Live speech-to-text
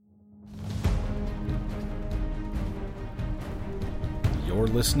You're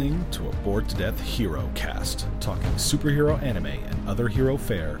listening to a Bored to Death Hero Cast, talking superhero anime and other hero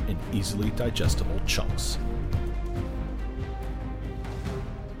fare in easily digestible chunks.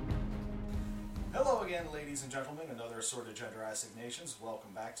 Hello again, ladies and gentlemen, and other assorted gender assignations.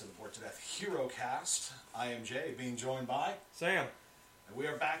 Welcome back to the Bored to Death Hero Cast. I am Jay, being joined by Sam. And we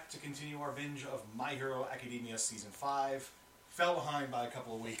are back to continue our binge of My Hero Academia Season 5. Fell behind by a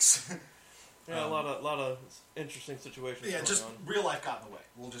couple of weeks. Yeah, a lot of interesting situations. Yeah, going just on. real life got in the way.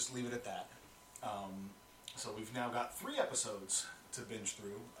 We'll just leave it at that. So we've now got 3 episodes to binge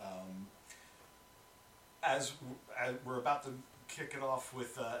through. As we're about to kick it off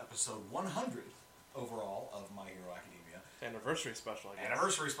with episode 100 overall of My Hero Academia. Anniversary special, I guess.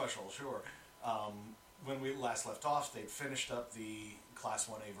 Anniversary special, sure. When we last left off, they'd finished up the Class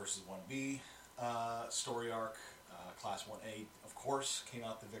 1A versus 1B story arc. Class 1A, of course, came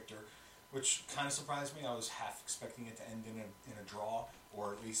out the victor, which kind of surprised me. I was half expecting it to end in a draw,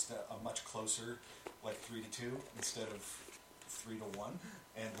 or at least a much closer, like 3-2 instead of 3-1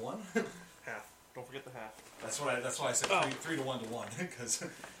 and 1. Half. Don't forget the half. That's why I said 3 to 1 to 1, because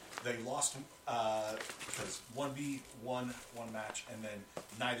they lost because 1B won one match, and then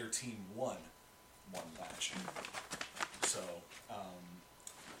neither team won one match. So,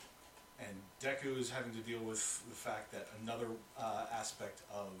 and Deku is having to deal with the fact that another aspect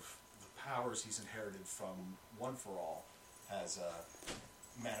of powers he's inherited from One For All has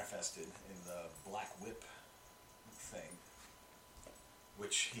manifested in the Black Whip thing,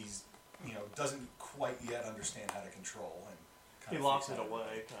 which he's doesn't quite yet understand how to control, and He locks it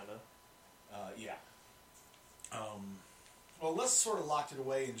away, kind of. yeah. Well, less sort of locked it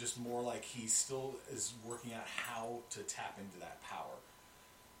away, and just more like he still is working out how to tap into that power.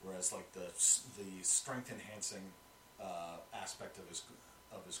 Whereas, like the strength enhancing aspect of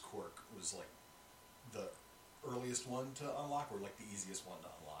his quirk was like the earliest one to unlock, or like the easiest one to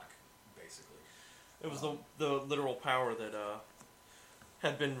unlock, basically. It was the literal power that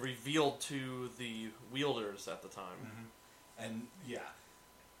had been revealed to the wielders at the time. Mm-hmm. And yeah,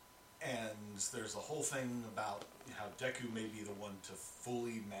 and there's a whole thing about how Deku may be the one to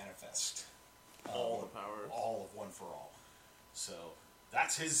fully manifest all the powers, all of One For All. So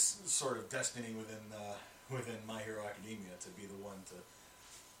that's his sort of destiny within My Hero Academia, to be the one to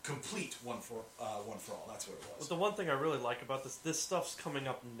complete One For All. That's what it was. But the one thing I really like about this stuff's coming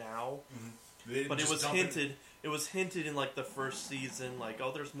up now, but it was hinted. It was hinted in like the first season, like,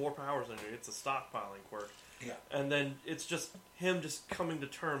 oh, there's more powers in it. It's a stockpiling quirk. Yeah. And then it's just him just coming to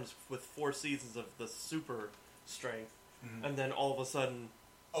terms with 4 seasons of the super strength, and then all of a sudden,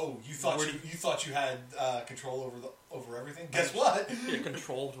 oh, you thought you had control over everything? Guess what? He had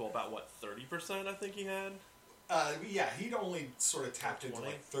control to about 30%. I think he had. Yeah, he'd only sort of tapped into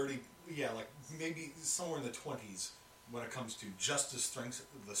 20? like 30. Yeah, like maybe somewhere in the 20s when it comes to just the strength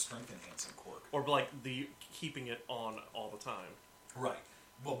enhancing quirk, Or like the keeping it on all the time. Right.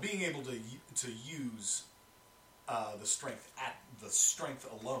 Well, being able to use the strength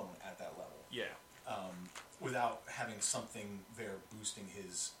alone at that level. Yeah. Without having something there boosting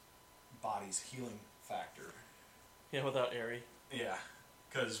his body's healing factor. Yeah, without Eri. Yeah.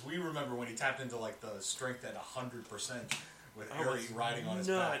 Because we remember when he tapped into like the strength at 100% with Eri riding on his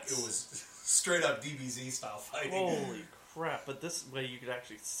back. It was straight up DBZ style fighting. Holy crap! But this way you could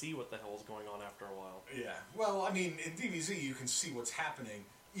actually see what the hell is going on after a while. Yeah. Well, I mean, in DBZ you can see what's happening,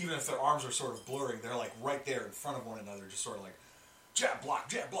 even if their arms are sort of blurring. They're like right there in front of one another, just sort of like jab, block,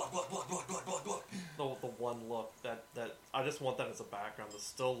 block, block, block, block, block, block. The one look that I just want that as a background. The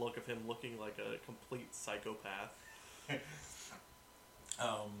still look of him looking like a complete psychopath. It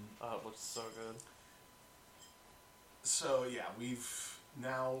looks so good. So yeah,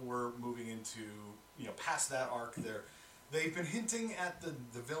 we're moving into past that arc. They've been hinting at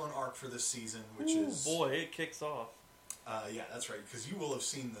the villain arc for this season, which is boy, it kicks off. Yeah, that's right, because you will have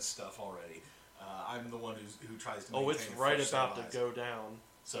seen this stuff already. I'm the one who tries to. It's right about to go down.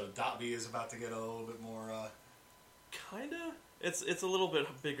 So Dotby is about to get a little bit more. Kinda. It's a little bit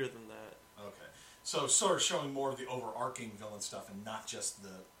bigger than that. Okay. So sort of showing more of the overarching villain stuff and not just the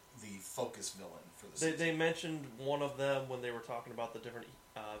focus villain for the season. They mentioned one of them when they were talking about the different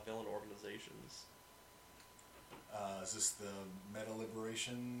villain organizations. Is this the Meta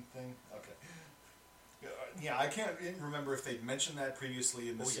Liberation thing? Okay. Yeah, I can't remember if they'd mentioned that previously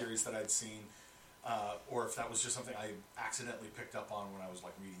in the series that I'd seen, or if that was just something I accidentally picked up on when I was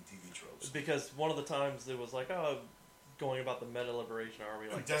like reading TV tropes. Because one of the times it was like, going about the Meta Liberation Army.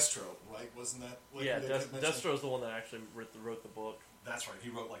 Like Destro, right? Wasn't that? Like, yeah, Destro's the one that actually wrote the book. That's right. He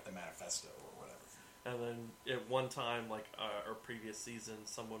wrote like the manifesto or whatever. And then at one time, like our previous season,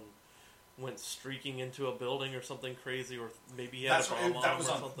 someone went streaking into a building or something crazy, or maybe he had a bomb on him or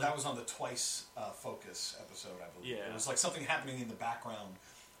something. That was on the Twice Focus episode, I believe. Yeah. It was like something happening in the background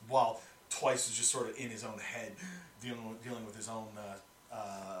while Twice is just sort of in his own head, dealing with his own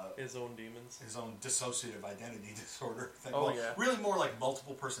demons, his own dissociative identity disorder thing. Oh, well, yeah. Really more like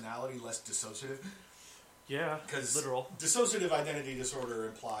multiple personality, less dissociative. Yeah, Because literal. dissociative identity disorder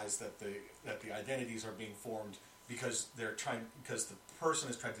implies that the identities are being formed because the person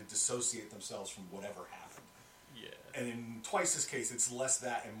is trying to dissociate themselves from whatever happened. Yeah. And in Twice's case, it's less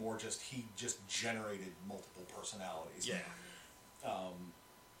that and more just he just generated multiple personalities. Yeah.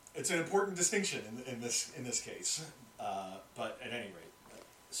 It's an important distinction in this case. But at any rate,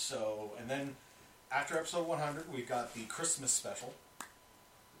 so and then after episode 100, we've got the Christmas special.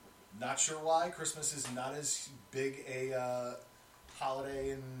 Not sure why Christmas is not as big a holiday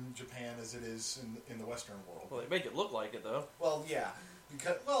in Japan as it is in the Western world. Well, they make it look like it though. Well, yeah,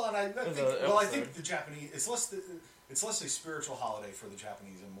 because I think the Japanese it's less a spiritual holiday for the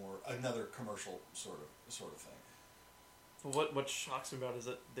Japanese and more another commercial sort of thing. But what shocks me about it is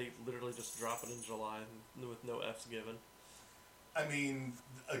that they literally just drop it in July with no F's given. I mean,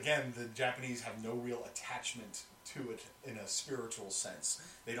 again, the Japanese have no real attachment to it in a spiritual sense.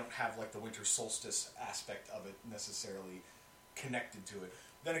 They don't have like the winter solstice aspect of it necessarily connected to it.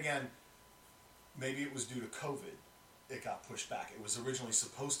 Then again, maybe it was due to COVID. It got pushed back. It was originally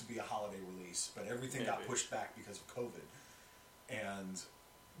supposed to be a holiday release, but everything got pushed back because of COVID. And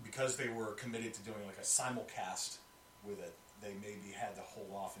because they were committed to doing like a simulcast with it, they maybe had to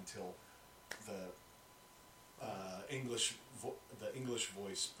hold off until the English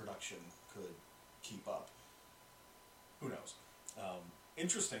voice production could keep up. Who knows?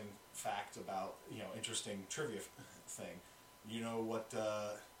 Interesting fact about, interesting trivia thing. You know what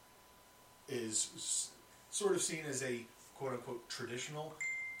is sort of seen as a quote-unquote traditional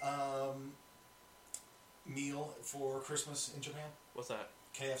meal for Christmas in Japan? What's that?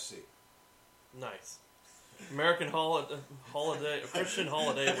 KFC. Nice. American holiday, Christian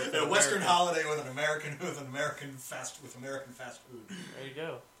holiday with a Western holiday with American fast food. There you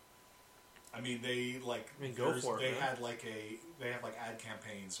go. I mean, go for it. They man. have ad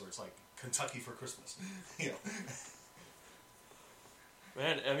campaigns where it's like Kentucky for Christmas.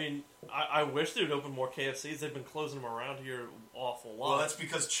 Man, I mean, I wish they would open more KFCs. They've been closing them around here an awful lot. Well, that's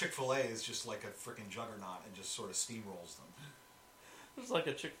because Chick-fil-A is just like a freaking juggernaut and just sort of steamrolls them. There's like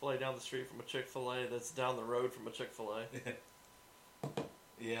a Chick-fil-A down the street from a Chick-fil-A that's down the road from a Chick-fil-A.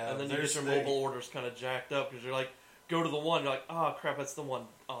 Yeah. And then you get your mobile orders kind of jacked up because you're like, go to the one, you're like, oh crap, that's the one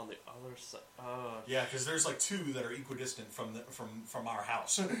on the other side. Yeah, because there's like two that are equidistant from our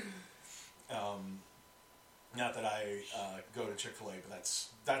house. Not that I go to Chick-fil-A, but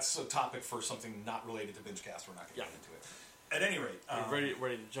that's a topic for something not related to BingeCast. We're not going to get into it. At any rate, you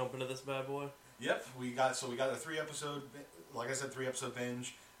ready to jump into this bad boy? Yep, we got a 3-episode, like I said, 3-episode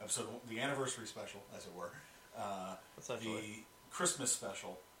binge, the anniversary special, as it were, the Christmas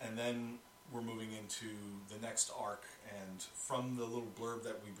special, and then we're moving into the next arc. And from the little blurb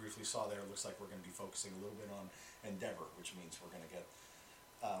that we briefly saw there, it looks like we're going to be focusing a little bit on Endeavor, which means we're going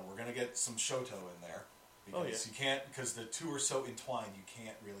to get some Shoto in there. Because you can't, because the two are so entwined, you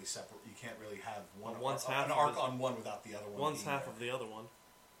can't really separate. You can't really have an arc on one without the other one. One's half of the other one.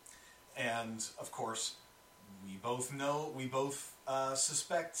 And of course, we both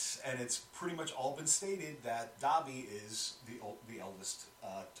suspect, and it's pretty much all been stated, that Dabi is the eldest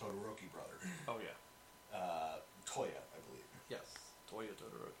Todoroki brother. Oh yeah, Toya, I believe. Yes, Toya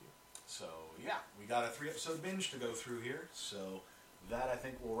Todoroki. So yeah, we got a 3-episode binge to go through here. So that, I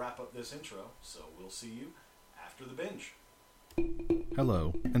think, will wrap up this intro. So we'll see you after the binge.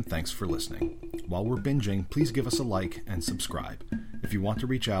 Hello, and thanks for listening. While we're binging, please give us a like and subscribe. If you want to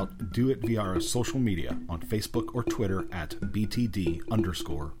reach out, do it via our social media on Facebook or Twitter at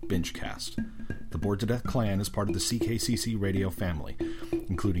BTD_BingeCast. The Bored to Death Clan is part of the CKCC radio family,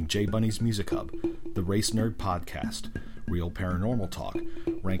 including J Bunny's Music Hub, the Race Nerd Podcast, Real Paranormal Talk,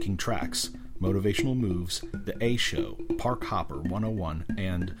 Ranking Tracks, Motivational Moves, The A Show, Park Hopper 101,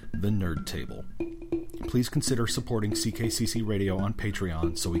 and The Nerd Table. Please consider supporting CKCC Radio on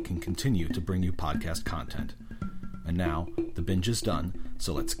Patreon so we can continue to bring you podcast content. And now, the binge is done,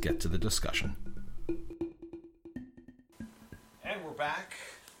 so let's get to the discussion. And we're back.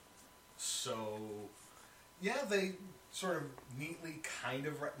 So, yeah, they sort of neatly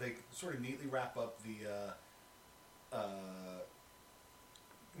wrap up the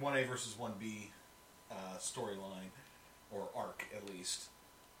 1A versus 1B storyline, or arc at least.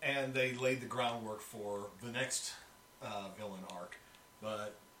 And they laid the groundwork for the next villain arc,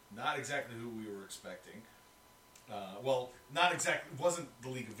 but not exactly who we were expecting. Well, not exactly. It wasn't the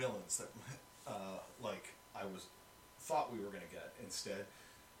League of Villains that, like I thought we were going to get. Instead,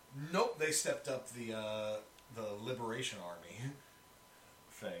 nope. They stepped up the Liberation Army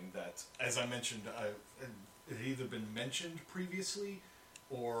thing. That, as I mentioned, it had either been mentioned previously,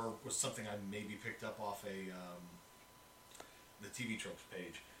 or was something I maybe picked up off the TV Tropes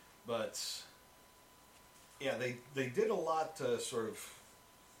page. But yeah, they did a lot to sort of.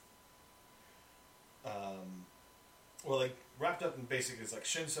 Well, they wrapped up in basically it's like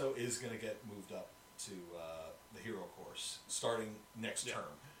Shinso is going to get moved up to the hero course starting next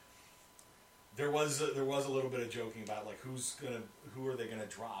term. There was a little bit of joking about like who are they gonna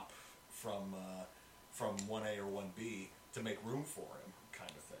drop from 1A or 1B to make room for him,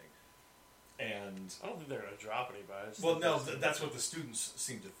 kind of thing. And I don't think they're going to drop anybody. Well, no, that's what the students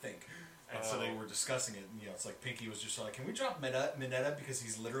seem to think. And so they were discussing it, and it's like Pinky was just like, "Can we drop Mineta because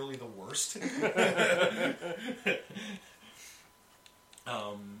he's literally the worst?"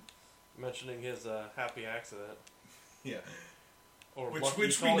 Mentioning his happy accident. Yeah. Or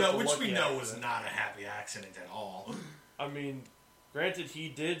which we know was not a happy accident at all. I mean, granted, he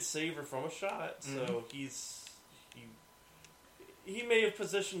did save her from a shot, so he may have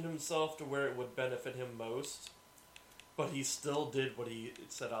positioned himself to where it would benefit him most, but he still did what he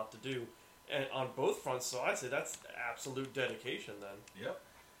set out to do, and on both fronts. So I'd say that's absolute dedication. Then, yep,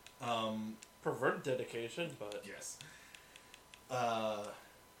 perverted dedication, but yes.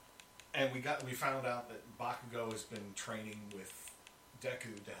 And we found out that Bakugo has been training with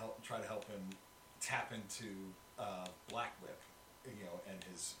Deku to try to help him tap into Black Whip,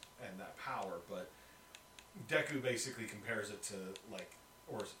 and that power. But Deku basically compares it to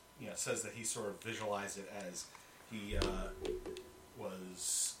says that he sort of visualized it as he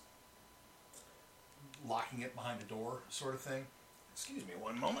was locking it behind a door, sort of thing. Excuse me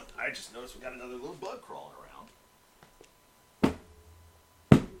one moment. I just noticed we got another little bug crawling around.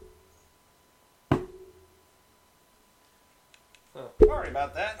 Sorry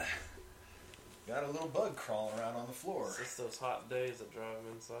about that. Got a little bug crawling around on the floor. It's just those hot days that drive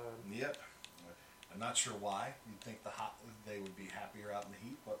him inside. Yep. I'm not sure why. You'd think they would be happier out in the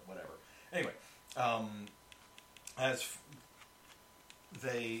heat, but whatever. Anyway, where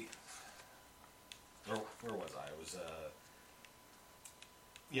was I? It was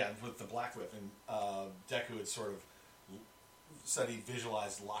with the Black Whip, and Deku had sort of said he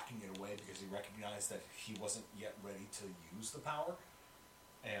visualized locking it away because he recognized that he wasn't yet ready to use the power,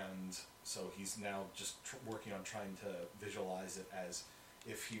 and so he's now just working on trying to visualize it as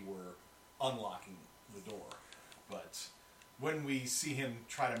if he were unlocking the door. But when we see him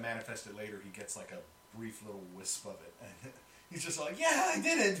try to manifest it later, he gets like a brief little wisp of it, and he's just like, "Yeah, I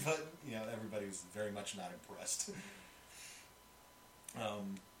did it," but everybody was very much not impressed.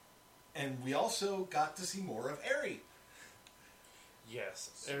 And we also got to see more of Eri. Yes,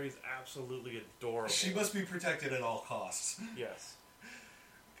 Eri's absolutely adorable. She must be protected at all costs. Yes.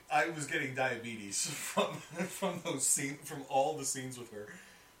 I was getting diabetes from those scenes, from all the scenes with her,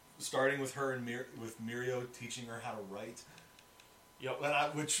 starting with her and with Mirio teaching her how to write. Yep.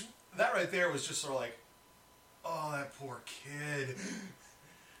 Which right there was just sort of like, oh, that poor kid.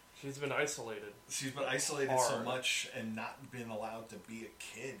 She's been isolated. She's been isolated so much and not been allowed to be a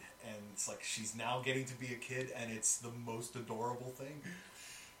kid. And it's like she's now getting to be a kid, and it's the most adorable thing.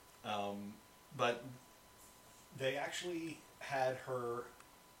 But they actually had her,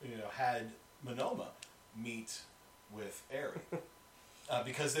 had Monoma meet with Eri.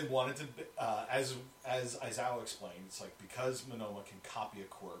 Because they wanted to, as Aizawa explained, it's like because Monoma can copy a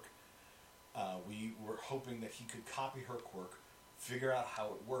quirk, we were hoping that he could copy her quirk, figure out how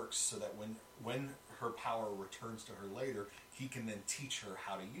it works, so that when her power returns to her later, he can then teach her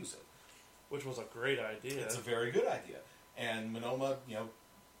how to use it. Which was a great idea. It's a very good idea. And Monoma,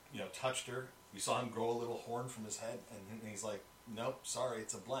 touched her. We saw him grow a little horn from his head, and he's like, "Nope, sorry,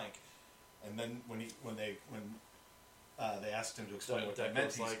 it's a blank." And then when they asked him to explain what that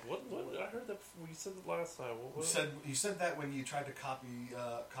meant, he's like, "What? I heard that you said it last time." You said that when you tried to copy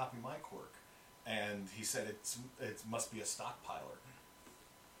my quirk. And he said it must be a stockpiler.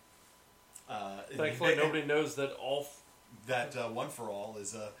 Thankfully, nobody knows that One for All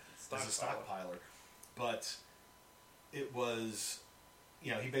is a stockpiler. But it was,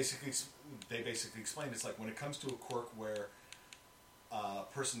 they basically explained it's like when it comes to a quirk where a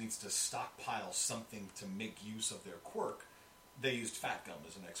person needs to stockpile something to make use of their quirk, they used Fat Gum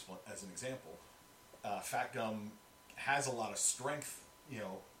as an example. Fat Gum has a lot of strength,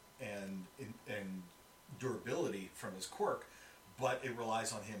 and durability from his quirk, but it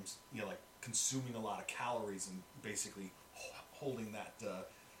relies on him, consuming a lot of calories and basically holding that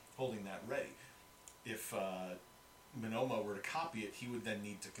ready. If Monoma were to copy it, he would then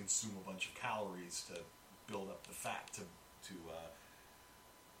need to consume a bunch of calories to build up the fat to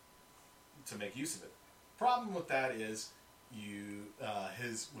make use of it. Problem with that is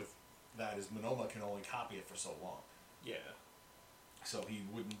Monoma can only copy it for so long. Yeah. So he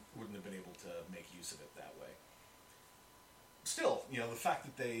wouldn't have been able to make use of it that way. Still, the fact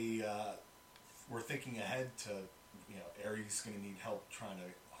that they were thinking ahead to, Aerie's going to need help trying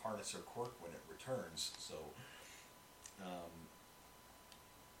to harness her quirk when it returns. So,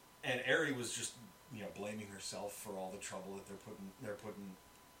 and Aerie was just, blaming herself for all the trouble that they're putting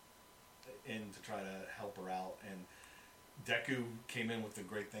in to try to help her out. And Deku came in with the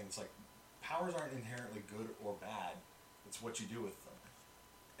great thing. It's like, powers aren't inherently good or bad. It's what you do with them.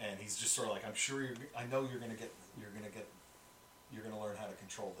 And he's just sort of like, I know you're going to learn how to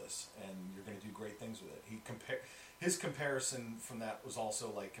control this, and you're going to do great things with it. His comparison from that was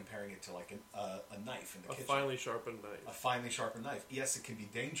also like comparing it to like a knife in the kitchen. A finely sharpened knife. A finely sharpened knife. Yes, it can be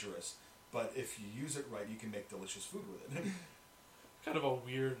dangerous, but if you use it right, you can make delicious food with it. Kind of a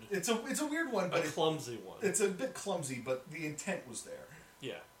weird... It's a weird one, but... A clumsy one. It's a bit clumsy, but the intent was there.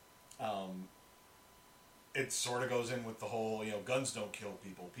 Yeah. It sort of goes in with the whole, guns don't kill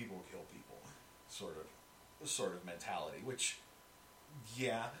people, people kill people, sort of mentality, which,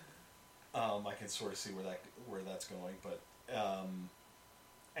 yeah, I can sort of see where that's going, but,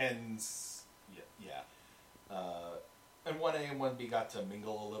 and 1A and 1B got to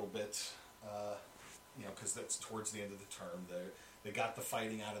mingle a little bit, because that's towards the end of the term. They got the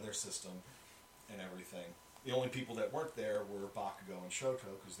fighting out of their system and everything. The only people that weren't there were Bakugo and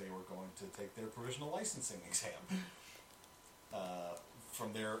Shoto, because they were going to take their provisional licensing exam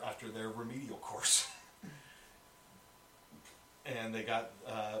after their remedial course. And they got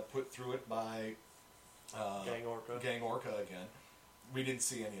put through it by Gang Orca again. We didn't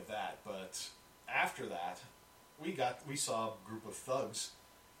see any of that, but after that, we saw a group of thugs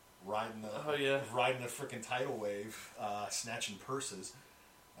riding a freaking tidal wave, snatching purses,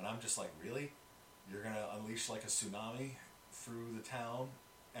 and I'm just like, really? You're going to unleash like a tsunami through the town,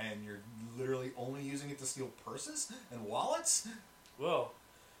 and you're literally only using it to steal purses and wallets? Well,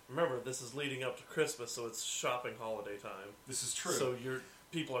 remember, this is leading up to Christmas, so it's shopping holiday time. This is true. So your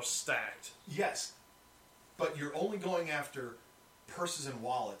people are stacked. Yes, but you're only going after purses and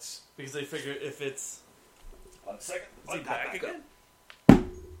wallets. Because they figure if it's... 1 second. Is he back again?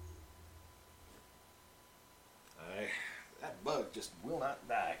 That bug just will not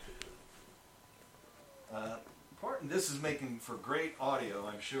die. This is making for great audio,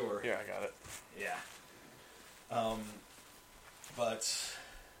 I'm sure. Yeah, I got it. Yeah. But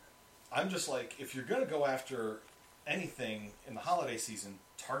I'm just like, if you're going to go after anything in the holiday season,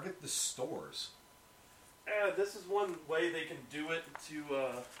 target the stores. This is one way they can do it to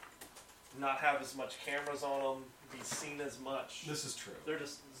not have as much cameras on them, be seen as much. This is true. They're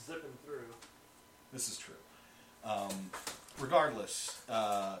just zipping through. This is true. Regardless,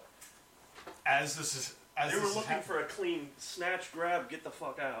 They were looking for a clean snatch, grab, get the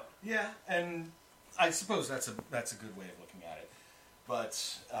fuck out. Yeah, and I suppose that's a good way of looking at it. But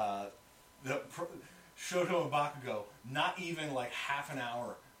Shoto and Bakugo, not even like half an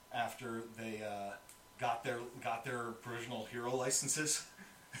hour after they got their provisional hero licenses,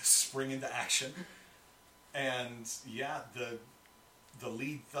 spring into action. And yeah, the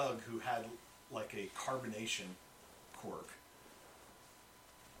lead thug who had like a carbonation quirk,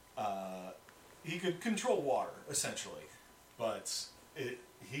 he could control water essentially, but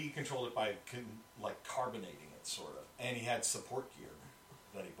he controlled it by carbonating it, sort of. And he had support gear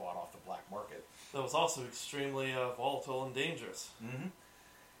that he bought off the black market. That was also extremely volatile and dangerous. Mm-hmm.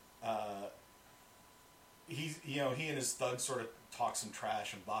 He and his thugs sort of talk some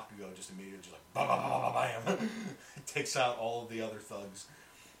trash, and Bakugo just immediately just like bam, bam, bam, bam, bam. Takes out all of the other thugs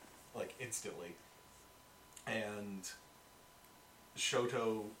like instantly. And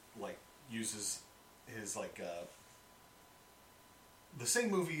Shoto uses his the same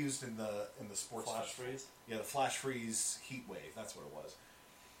move he used in the sports Flash festival. freeze. Yeah, the flash freeze heat wave. That's what it was.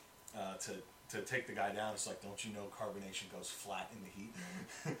 To take the guy down, it's like, don't you know carbonation goes flat in the heat?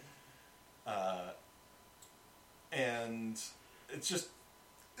 And it's just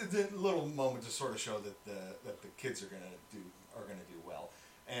a little moment to sort of show that the kids are gonna do well.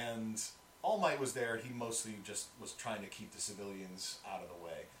 And All Might was there. He mostly just was trying to keep the civilians out of the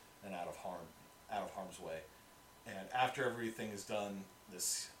way and out of harm's way. And after everything is done,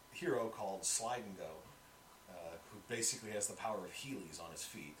 this hero called Slide and Go, who basically has the power of Heelys on his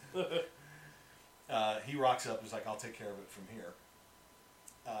feet, he rocks up. He's like, "I'll take care of it from here."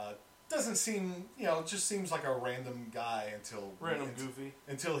 Doesn't seem, it just seems like a random guy Goofy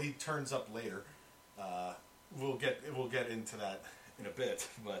until he turns up later, we'll get into that in a bit.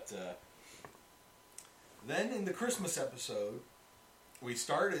 But then in the Christmas episode, we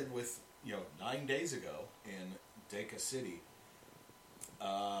started with 9 days ago in Deka City.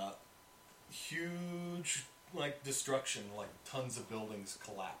 Huge destruction, tons of buildings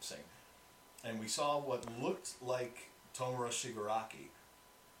collapsing, and we saw what looked like Tomura Shigaraki.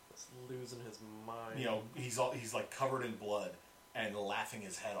 He's losing his mind. He's covered in blood and laughing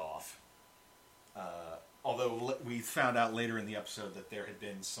his head off. Although we found out later in the episode that there had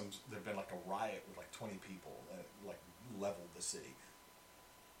been a riot with 20 people that leveled the city.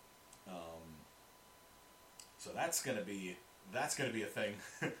 So that's gonna be a thing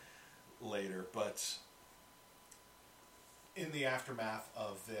later. But in the aftermath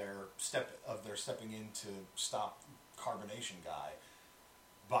of their stepping in to stop Carbonation Guy,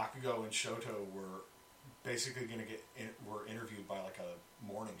 Bakugo and Shoto were basically going to were interviewed by a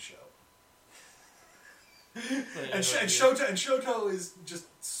morning show. And Shoto is just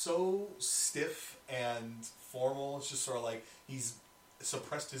so stiff and formal. It's just sort of he's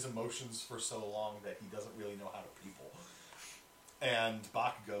suppressed his emotions for so long that he doesn't really know how to people. And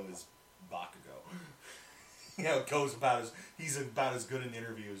Bakugo is Bakugo. He's about as good an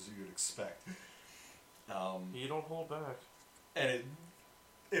interview as you would expect. You don't hold back. And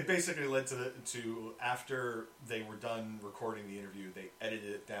it basically led to after they were done recording the interview, they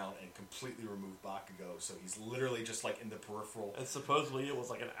edited it down and completely removed Bakugo, so he's literally just in the peripheral. And supposedly it was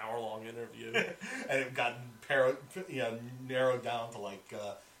an hour-long interview. And it got narrowed down to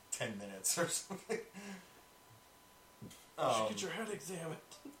 10 minutes or something. You should get your head examined.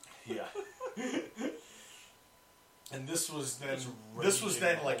 Yeah. And this was then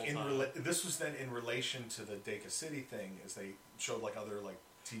in relation to the Deka City thing, as they showed other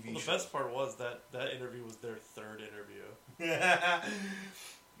TV shows. The best part was that interview was their third interview.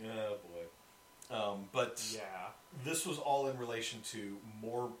 Oh boy. But yeah, this was all in relation to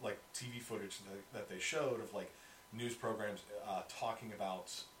more TV footage that they showed of news programs talking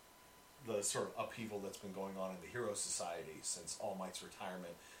about the sort of upheaval that's been going on in the Hero Society since All Might's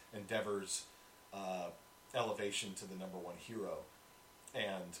retirement, Endeavor's elevation to the number one hero,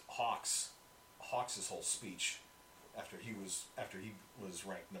 and Hawks' whole speech after he was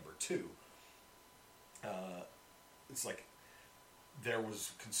ranked number 2. It's there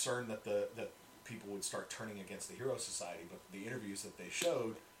was concern that people would start turning against the Hero Society, but the interviews that they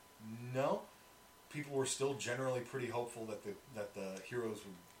showed, no, people were still generally pretty hopeful that the heroes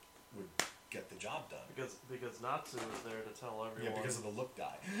would get the job done. Because Natsu was there to tell everyone. Yeah, because of the look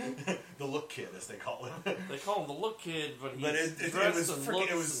guy, the look kid, as they call him. They call him the look kid, but he's it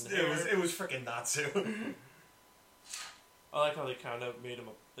was freaking Natsu. I like how they kind of made him.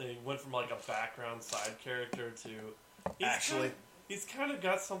 They went from a background side character to. He's kind of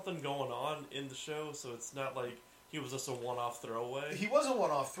got something going on in the show, so it's not he was just a one-off throwaway. He was a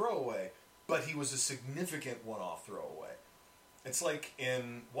one-off throwaway, but he was a significant one-off throwaway. It's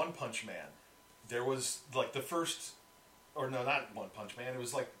in One Punch Man. There was the first, or no, not One Punch Man. It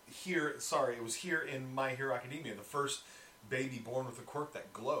was here. Sorry, it was here in My Hero Academia. The first baby born with a quirk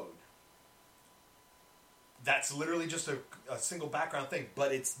that glowed. That's literally just a single background thing,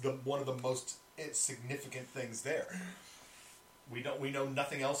 but it's one of the most significant things there. We know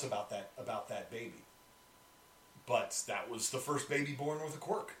nothing else about that baby, but that was the first baby born with a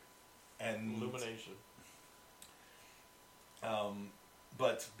quirk, and Illumination.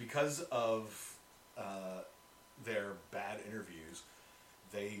 But because of their bad interviews,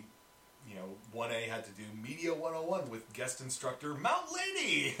 they, 1A had to do Media 101 with guest instructor Mount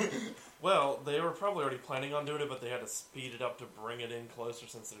Lady. Well, they were probably already planning on doing it, but they had to speed it up to bring it in closer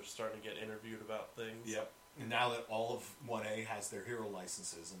since they're starting to get interviewed about things. Yep. And now that all of 1A has their hero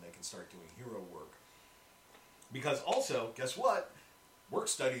licenses and they can start doing hero work. Because also, guess what? Work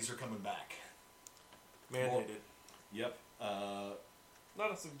studies are coming back. Mandated. Yep.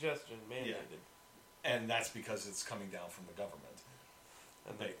 Not a suggestion, mandated. Yeah. And that's because it's coming down from the government.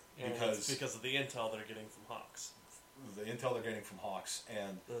 It's because of the intel they're getting from Hawks. The intel they're getting from Hawks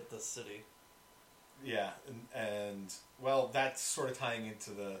and the city. Yeah, and well, that's sort of tying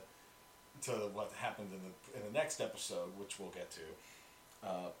into what happened in the next episode, which we'll get to.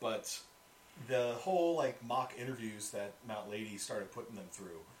 But the whole mock interviews that Mount Lady started putting them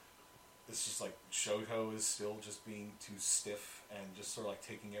through, it's just Shoto is still just being too stiff and just sort of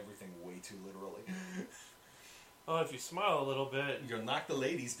taking everything way too literally. Oh, if you smile a little bit, you're gonna knock the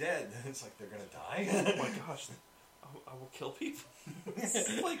ladies dead. It's they're gonna die. Oh my gosh, I will kill people.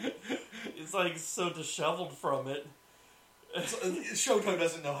 It's so disheveled from it. Shoto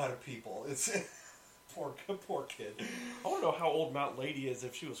doesn't know how to people. It's poor kid. I want to know how old Mount Lady is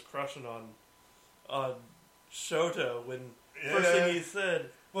if she was crushing on Shota when first thing he said.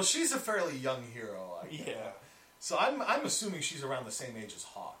 Well, she's a fairly young hero, I guess. Yeah. So I'm assuming she's around the same age as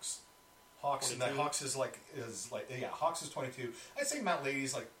Hawks. Hawks, and that 22? Hawks is like Hawks is 22. I'd say Mount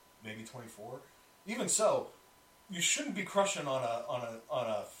Lady's like maybe 24. Even so, you shouldn't be crushing on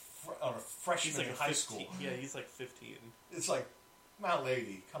a freshman in high school. Yeah, he's like 15. It's like Mount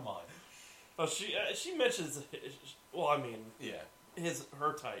Lady, come on. Oh, she mentions. Well, I mean, Yeah.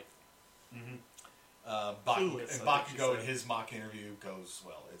 her type. Mm-hmm. Clueless, And I think she Bakugo in said. his mock interview goes,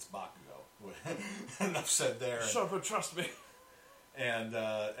 well, it's Bakugo. Enough said there. Shota, trust me. And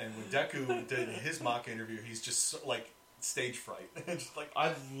when Deku did his mock interview, he's just like stage fright. Just like,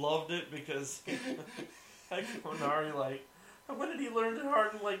 I loved it because like Minari, like, when did he learn to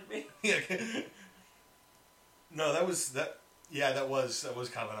harden like me? yeah. No, that was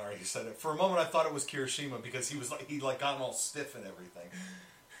Kaminari who said it. For a moment, I thought it was Kirishima because he got all stiff and everything.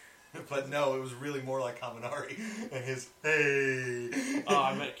 But no, it was really more like Kaminari and his hey. Oh,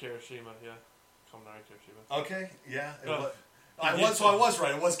 I meant Kirishima. Yeah, Kaminari Kirishima. Okay, yeah. No. I was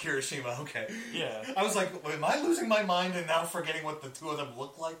right. It was Kirishima. Okay. Yeah. I was like, am I losing my mind and now forgetting what the two of them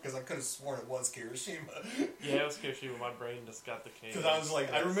look like? Because I could have sworn it was Kirishima. Yeah, it was Kirishima. My brain just got the king. Because I was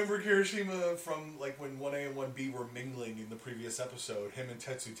like, I remember Kirishima from like when 1A and 1B were mingling in the previous episode. Him and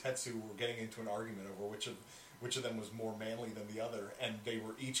Tetsu were getting into an argument over which of them was more manly than the other, and they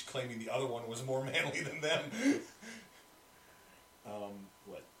were each claiming the other one was more manly than them.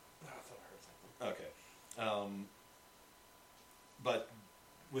 What? Oh, I thought I heard something. Okay. But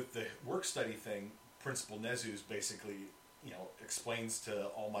with the work study thing, Principal Nezu's basically, explains to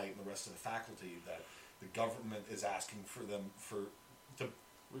All Might and the rest of the faculty that the government is asking for them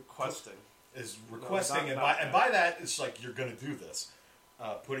Requesting. And by that it's like you're going to do this,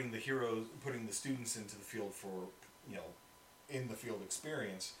 putting the students into the field for in the field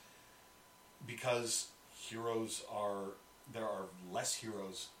experience, because there are less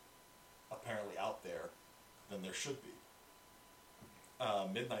heroes apparently out there than there should be.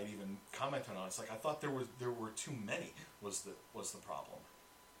 Midnight even commented on it. It's like, I thought there were too many was the problem.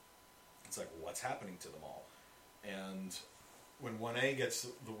 It's like, what's happening to them all? And when 1A gets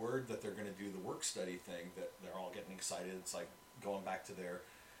the word that they're going to do the work study thing, that they're all getting excited. It's like going back to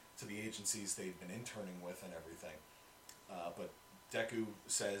the agencies they've been interning with and everything. But Deku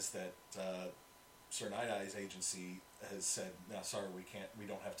says that Sir Night Eye's agency has said, "No, sorry, we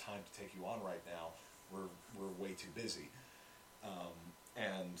don't have time to take you on right now. We're way too busy."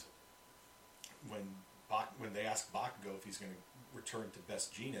 And when they asked Bakugo if he's going to return to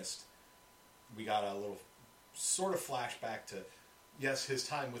Best Jeanist, we got a little sort of flashback to, yes, his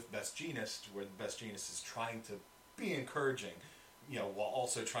time with Best Jeanist, where the Best Jeanist is trying to be encouraging, while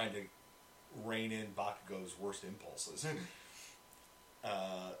also trying to rein in Bakugo's worst impulses.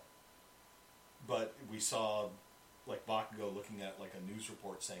 But we saw like Bakugo looking at like a news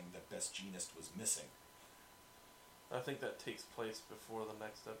report saying that Best Jeanist was missing. I think that takes place before the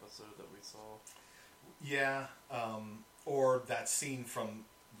next episode that we saw. Yeah, or that scene from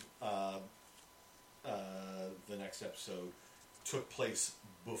the next episode took place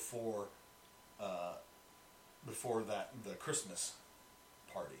before the Christmas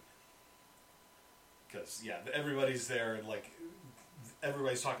party. Because everybody's there and like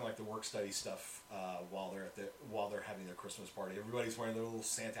everybody's talking like the work study stuff while they're having their Christmas party. Everybody's wearing their little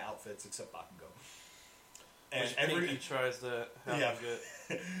Santa outfits except Bakugo. And he tries to have a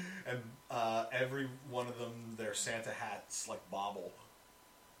good. And every one of them, their Santa hats, like Bobble,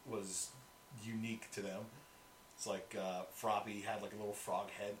 was unique to them. It's like Froppy had like a little frog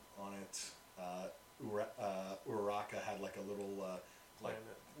head on it. Uraraka had like a little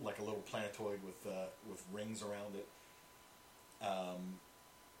like a little planetoid with rings around it.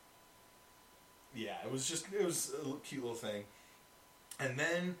 It was a cute little thing. And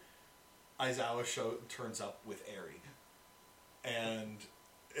then Aizawa turns up with Eri, and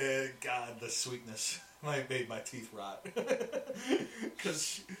God, the sweetness made my teeth rot.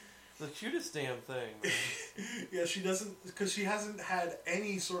 Because the cutest damn thing. Yeah, because she hasn't had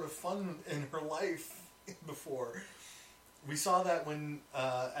any sort of fun in her life before. We saw that when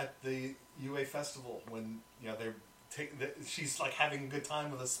at the UA festival when she's like having a good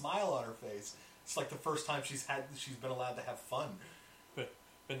time with a smile on her face. It's like the first time she's been allowed to have fun.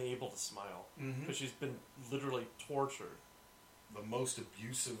 Been able to smile because Mm-hmm. she's been literally tortured. The most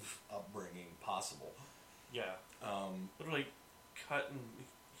abusive upbringing possible. Yeah, literally cutting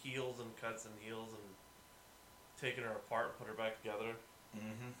heels and cuts and heels and taking her apart and put her back together.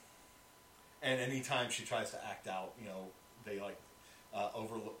 Mm-hmm. And anytime she tries to act out, they like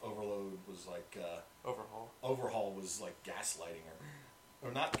Overload was like Overhaul. Overhaul was like gaslighting her.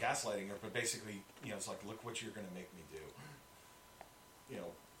 or not gaslighting her, but basically, it's like, look what you're going to make me do.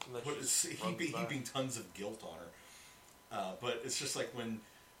 Heaping tons of guilt on her. But it's just like when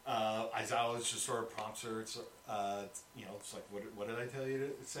Aizawa just sort of prompts her. It's it's like, what did I tell you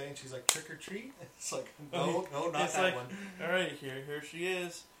to say? And she's like, trick or treat. It's like, no, not it's that like, one. All right, here she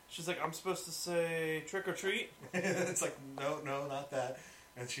is. She's like, I'm supposed to say trick or treat. It's like, no, not that.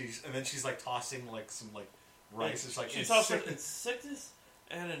 And then she's like tossing like some like rice. It's like she's tossing in sickness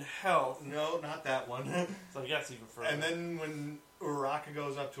and in health. No, not that one. So that's even further. And then when Uraraka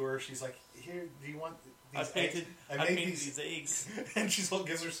goes up to her, she's like, "Here, do you want these eggs? I painted these eggs." And she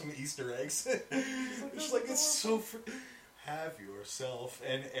gives her some Easter eggs. She's like, "It's so. Have yourself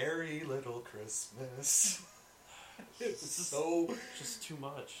an airy little Christmas." It's so just too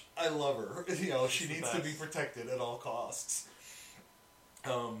much. I love her. She needs to be protected at all costs.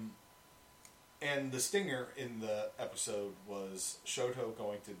 And the stinger in the episode was Shoto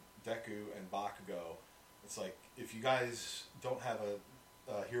going to Deku and Bakugo. It's like, if you guys don't have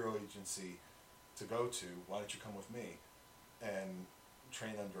a hero agency to go to, why don't you come with me and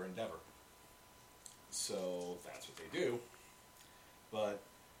train under Endeavor? So that's what they do. But,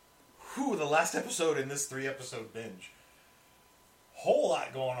 the last episode in this 3-episode binge. Whole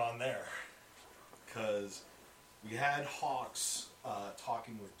lot going on there. Because we had Hawks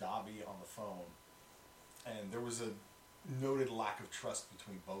talking with Dabi on the phone, and there was a noted lack of trust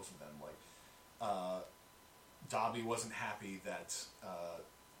between both of them. Like, Dabi wasn't happy that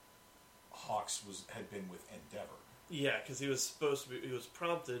Hawks had been with Endeavor. Yeah, because he was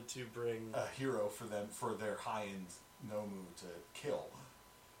prompted to bring a hero for their high-end Nomu to kill.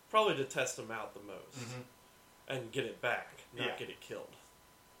 Probably to test him out the most. And get it back, not get it killed.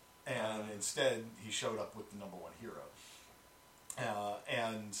 And instead, he showed up with the number one hero.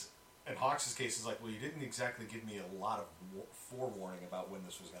 And Hawks' case is like, well, you didn't exactly give me a lot of forewarning about when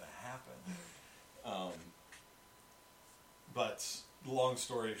this was going to happen. But long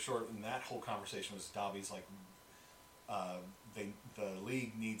story short, in that whole conversation was Dabi's like, the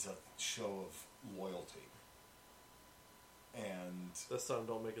league needs a show of loyalty. And this time,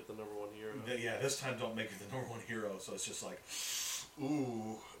 don't make it the number one hero. This time don't make it the number one hero. So it's just like,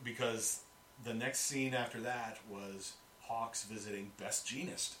 ooh, because the next scene after that was Hawks visiting Best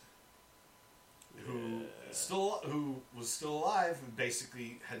Jeanist, who was still alive and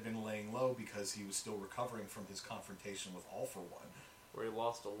basically had been laying low because he was still recovering from his confrontation with All for One, where he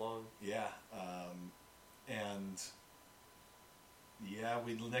lost a lung. Yeah,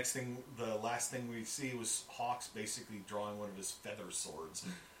 the last thing we see was Hawks basically drawing one of his feather swords,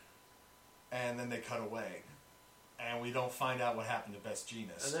 and then they cut away, and we don't find out what happened to Best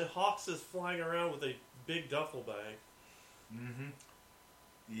Jeanist. And then Hawks is flying around with a big duffel bag.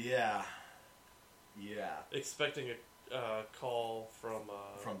 Yeah. Expecting a call from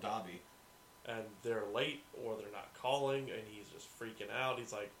Dabi, and they're late or they're not calling, and he's just freaking out.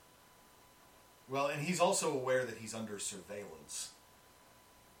 He's like, well, and he's also aware that he's under surveillance.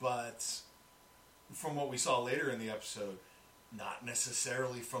 But from what we saw later in the episode, not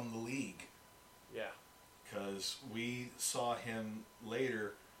necessarily from the League. Yeah. Because we saw him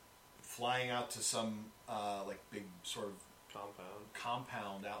later flying out to some big sort of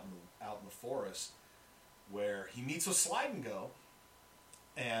compound out in the forest, where he meets with Slide and Go,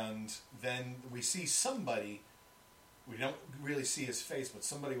 and then we see somebody. We don't really see his face, but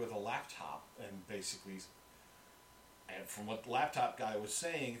somebody with a laptop, and basically. And from what the laptop guy was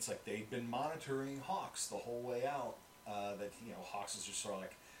saying, it's like they'd been monitoring Hawks the whole way out. Hawks is just sort of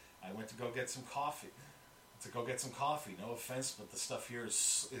like, I went to go get some coffee. No offense, but the stuff here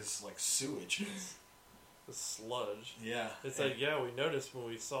is like sewage. The sludge. Yeah. It's like, we noticed when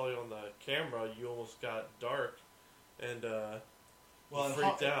we saw you on the camera, you almost got dark, and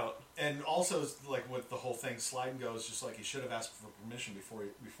freaked out. And also, like with the whole thing, Slide and Go is just like, he should have asked for permission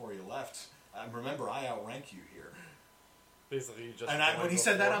before he left. Remember, I outrank you here. Basically, you just. And when he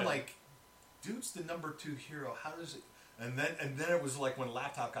said that, I'm like, dude's the number 2 hero. How does it? And then it was like when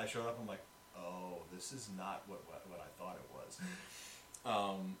Laptop Guy showed up, I'm like, oh, this is not what I thought it was.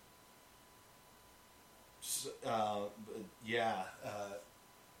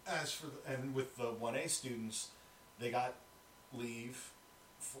 As for and with the 1A students, they got leave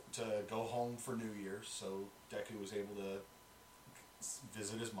to go home for New Year's, so Deku was able to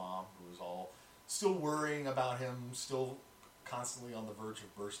visit his mom, who was all still worrying about him, still constantly on the verge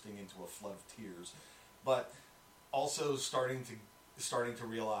of bursting into a flood of tears, but also starting to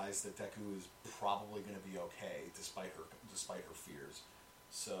realize that Deku is probably going to be okay despite her fears.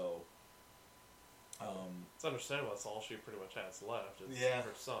 So it's understandable. That's all she pretty much has left. Is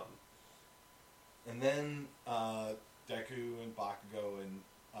her son. And then Deku and Bakugo and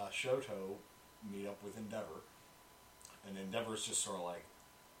Shoto meet up with Endeavor, and Endeavor's just sort of like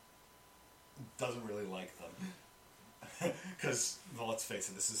doesn't really like them because let's face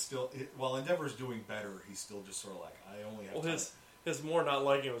it, this is still while Endeavor's doing better, he's still just sort of like I only have. Well, his more not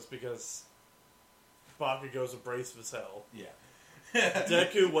liking was because Bakugo's abrasive as hell. Yeah.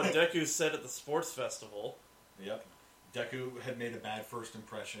 What Deku said at the sports festival. Yep. Deku had made a bad first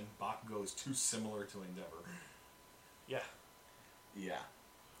impression. Bakugo is too similar to Endeavor. Yeah. Yeah.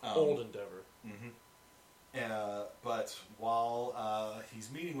 Old Endeavor. Mm-hmm. But while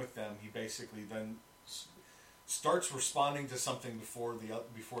he's meeting with them, he basically then starts responding to something before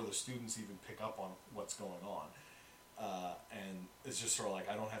the students even pick up on what's going on. And it's just sort of like,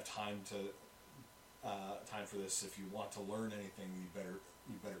 I don't have time for this. If you want to learn anything, you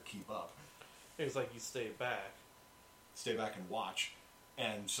better keep up. It's like you stay back and watch,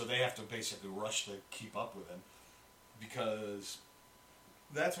 and so they have to basically rush to keep up with him, because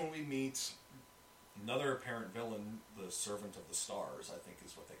that's when we meet another apparent villain, the Servant of the Stars, I think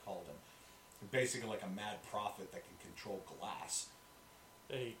is what they called him. Basically like a mad prophet that can control glass.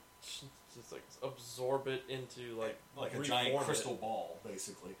 And he just like absorb it into like a giant crystal ball,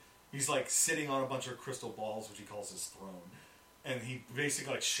 basically. He's like sitting on a bunch of crystal balls, which he calls his throne, and he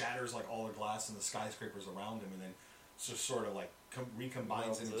basically like shatters like all the glass in the skyscrapers around him, and then just sort of like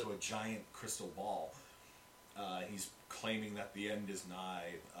recombines it into a giant crystal ball. He's claiming that the end is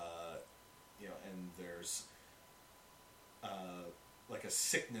nigh, and there's like a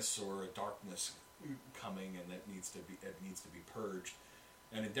sickness or a darkness coming, and it needs to be purged.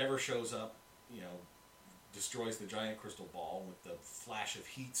 And Endeavor shows up, destroys the giant crystal ball with the flash of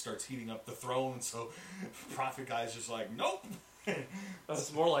heat, starts heating up the throne. So Prophet Guy's just like, nope.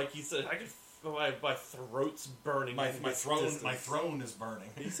 That's more like he said, I could. My throat's burning. My throne is burning.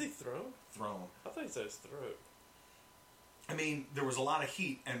 Did you say throne? Throne. I thought you said his throat. I mean, there was a lot of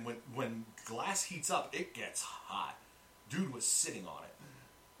heat, and when glass heats up, it gets hot. Dude was sitting on it.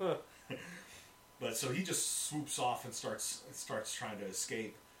 Huh. But so he just swoops off and starts trying to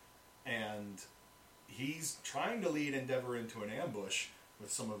escape, and he's trying to lead Endeavor into an ambush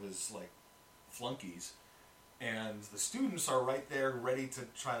with some of his flunkies. And the students are right there ready to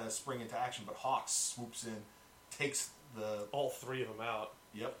try to spring into action, but Hawks swoops in, takes all three of them out.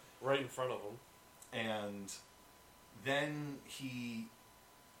 Yep. Right in front of them. And then he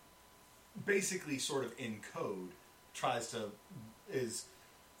basically sort of in code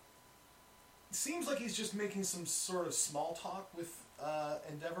seems like he's just making some sort of small talk with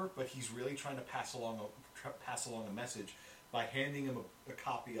Endeavor, but he's really trying to pass along a message by handing him a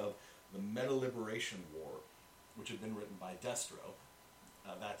copy of the Meta Liberation War, which had been written by Destro.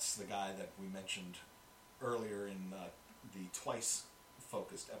 That's the guy that we mentioned earlier in the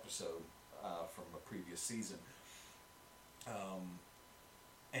twice-focused episode from a previous season.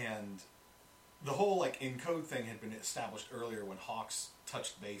 And the whole in-code thing had been established earlier when Hawks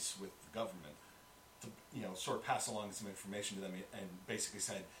touched base with the government to sort of pass along some information to them, and basically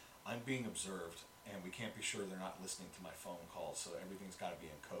said, I'm being observed, and we can't be sure they're not listening to my phone calls, so everything's got to be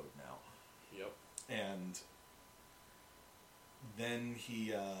in code now. Yep. And then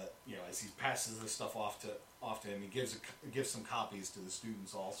he, as he passes this stuff off to him, he gives some copies to the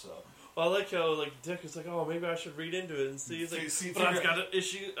students also. Well, I like how Dick is like, oh, maybe I should read into it and see. He's like, but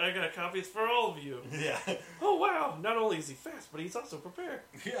I got copies for all of you. Yeah. Oh wow! Not only is he fast, but he's also prepared.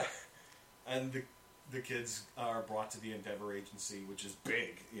 Yeah. And the kids are brought to the Endeavor Agency, which is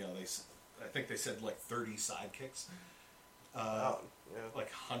big. I think they said 30 sidekicks. Wow. Yeah.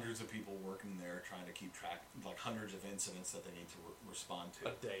 Hundreds of people working there trying to keep track, hundreds of incidents that they need to respond to.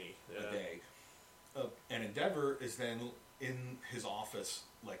 A day. Yeah. A day. And Endeavor is then in his office,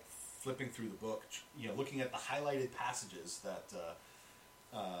 flipping through the book, looking at the highlighted passages that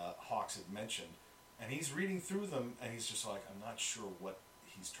Hawks had mentioned. And he's reading through them, and he's just like, I'm not sure what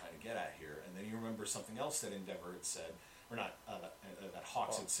he's trying to get at here. And then he remembers something else that Endeavor had said, or not, that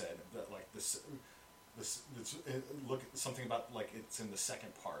Hawks had said, that this look at something about it's in the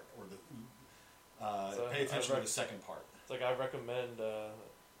second part, or pay attention to the second part. It's I recommend the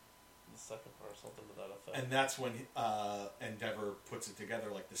second part, or something to that effect. And that's when Endeavor puts it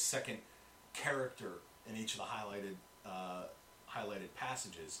together, the second character in each of the highlighted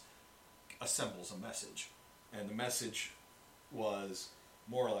passages assembles a message, and the message was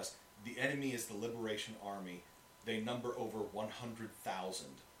more or less, the enemy is the Liberation Army. They number over 100,000.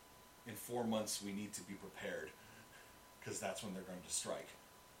 In 4 months, we need to be prepared, because that's when they're going to strike.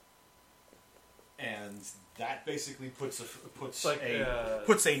 And that basically puts a name.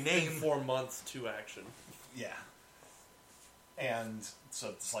 In 4 months to action. Yeah. And so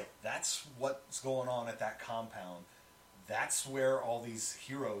it's that's what's going on at that compound. that's where all these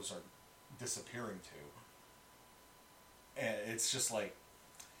heroes are disappearing to. And it's just like,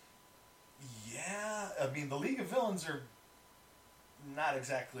 yeah, I mean, the League of Villains are not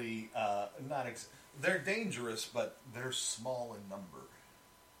exactly, they're dangerous, but they're small in number.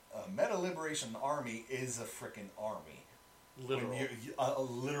 Meta Liberation Army is a frickin' army. Literal. A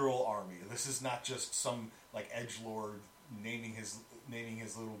literal army. This is not just some like edgelord naming his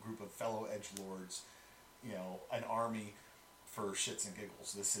little group of fellow edgelords, an army for shits and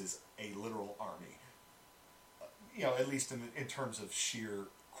giggles. This is a literal army. At least in terms of sheer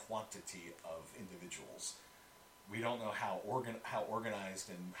quantity of individuals. We don't know how organized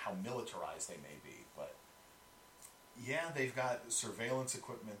and how militarized they may be, but yeah, they've got surveillance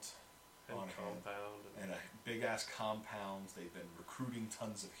equipment and on compound and a big ass compound. They've been recruiting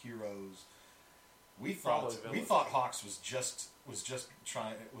tons of heroes. We thought Hawks was just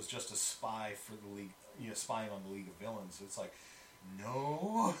a spy for the League, spying on the League of Villains. It's like,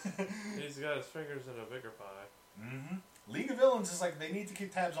 no. He's got his fingers in a bigger pie. Mm-hmm. League of Villains is like, they need to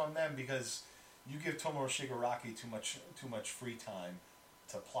keep tabs on them because you give Tomoro Shigaraki too much free time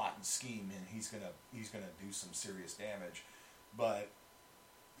to plot and scheme, and he's gonna do some serious damage. But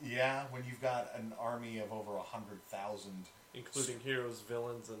yeah, when you've got an army of over 100,000, including heroes,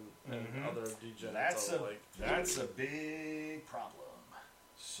 villains, and other degenerates, that's a big problem.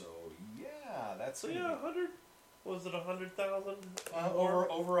 So yeah, that's 100. Was it 100,000?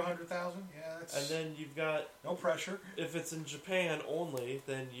 Over 100,000. Yeah, that's. And then you've got no pressure. If it's in Japan only,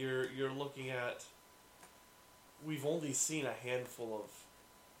 then you're looking at. We've only seen a handful of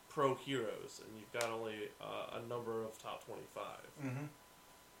pro heroes, and you've got only a number of top 25. Mm-hmm.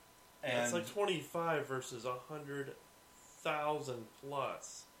 And it's like 25 versus 100,000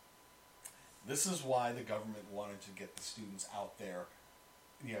 plus. This is why the government wanted to get the students out there,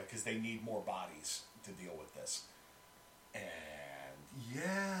 because they need more bodies to deal with this. And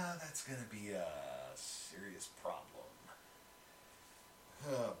yeah, that's going to be a serious problem.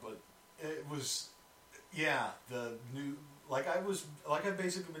 But it was, the new, I've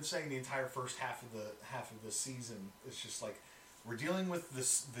basically been saying the entire first half of the season. It's just like we're dealing with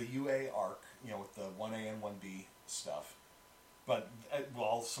the UA arc, with the 1A and 1B stuff. But,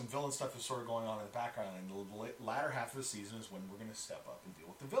 some villain stuff is sort of going on in the background, and the latter half of the season is when we're going to step up and deal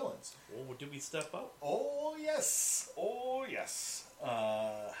with the villains. Well, did we step up? Oh, yes. Oh, yes.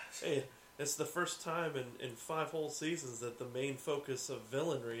 Hey, it's the first time in 5 whole seasons that the main focus of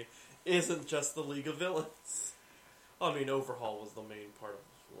villainry isn't just the League of Villains. I mean, Overhaul was the main part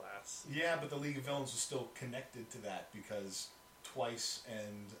of last. Yeah, but the League of Villains was still connected to that because Twice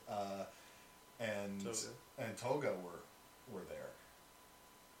and Toga were there,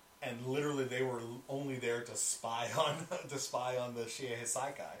 and literally they were only there to spy on the Shie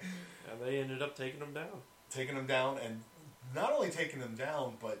Hisaikai, and they ended up taking them down, and not only taking them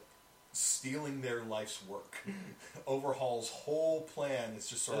down, but stealing their life's work. Overhaul's whole plan is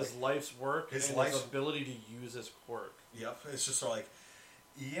just sort of his life's work, his ability to use his quirk. Yep, it's just sort of like,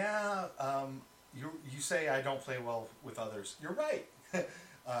 you say I don't play well with others. You're right.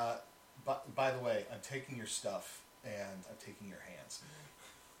 But by the way, I'm taking your stuff. And I'm taking your hands.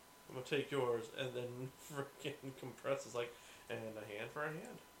 I'm going to take yours, and then freaking Compress is like, and a hand for a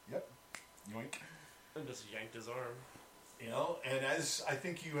hand. Yep. Yoink. And just yanked his arm. And as I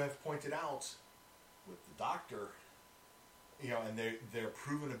think you have pointed out with the Doctor, and their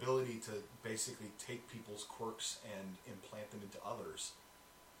proven ability to basically take people's quirks and implant them into others.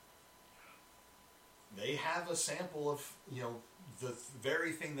 They have a sample of, the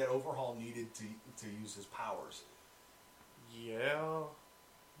very thing that Overhaul needed to use his powers. Yeah.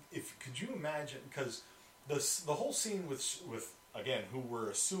 Could you imagine? Because the whole scene with again, who we're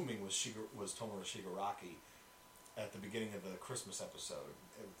assuming was Tomura Shigaraki at the beginning of the Christmas episode,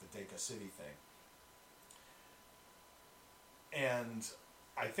 the Deka City thing, and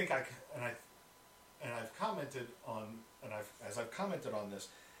I think I've commented on, as I've commented on this,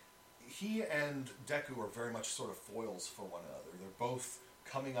 he and Deku are very much sort of foils for one another. They're both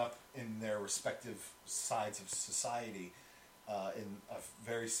coming up in their respective sides of society. In a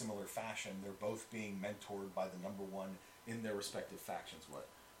very similar fashion. They're both being mentored by the number one in their respective factions. What?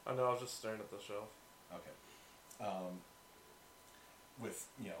 I know, I was just staring at the shelf. Okay. With,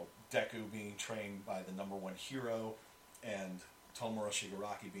 Deku being trained by the number one hero, and Tomura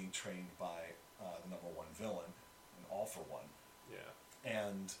Shigaraki being trained by the number one villain, and All for One. Yeah.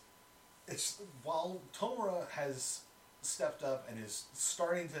 And while Tomura has stepped up and is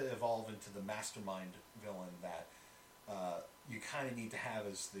starting to evolve into the mastermind villain that you kind of need to have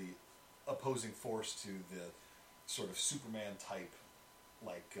as the opposing force to the sort of Superman type,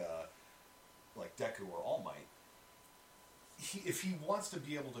 like Deku or All Might. if he wants to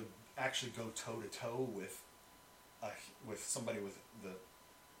be able to actually go toe to toe with somebody with the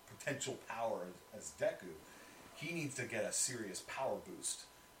potential power as Deku, he needs to get a serious power boost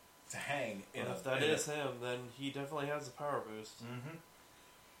to hang. If that is him, then he definitely has a power boost. Mm-hmm.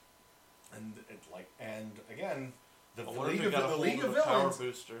 And again, the League of Villains power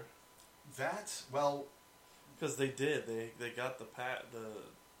booster. Because they did. They got the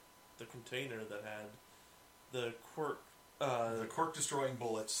container that had the quirk destroying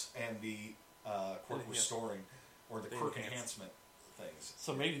bullets and the quirk restoring or the quirk enhancement things.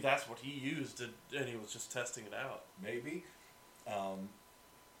 So maybe that's what he used, and he was just testing it out. Maybe.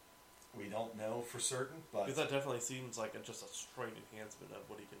 We don't know for certain, but because that definitely seems like just a straight enhancement of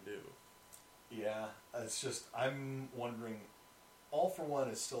what he can do. Yeah, it's just I'm wondering. All for One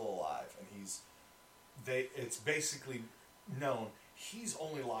is still alive, and it's basically known he's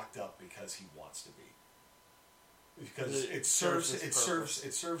only locked up because he wants to be. Because it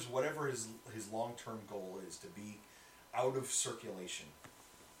serves whatever his long-term goal is, to be out of circulation.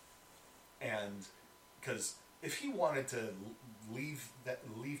 And because if he wanted to leave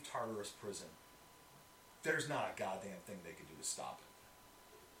Tartarus prison, there's not a goddamn thing they could do to stop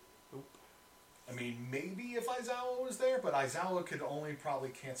it. Nope. I mean, maybe if Aizawa was there, but Aizawa could only probably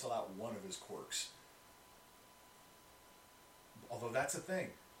cancel out one of his quirks. Although that's the thing.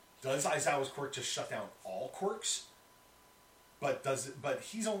 Does Aizawa's quirk just shut down all quirks? But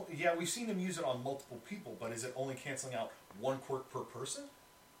he's only... Yeah, we've seen him use it on multiple people, but is it only canceling out one quirk per person?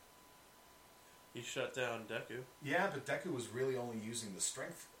 He shut down Deku. Yeah, but Deku was really only using the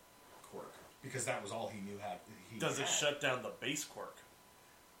strength quirk, because that was all he knew how... Does it shut down the base quirk?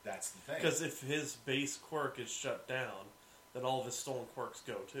 That's the thing. Because if his base quirk is shut down, then all of his stolen quirks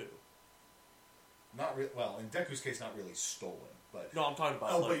go too. Well, in Deku's case, not really stolen, but no, I'm talking about.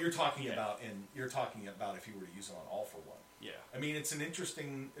 Oh, but you're talking about if he were to use it on All for One. Yeah. I mean, it's an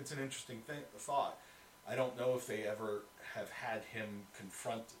interesting thought. I don't know if they ever have had him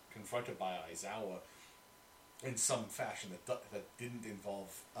confronted by Aizawa in some fashion that didn't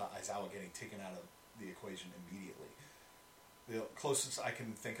involve Aizawa getting taken out of the equation immediately. The closest I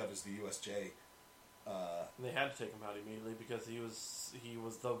can think of is the USJ. They had to take him out immediately because he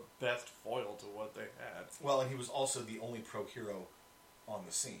was the best foil to what they had. Well, and he was also the only pro hero on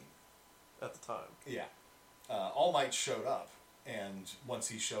the scene at the time. Yeah, All Might showed up, and once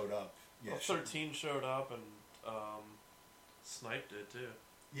he showed up, 13 showed up, and Snipe did too.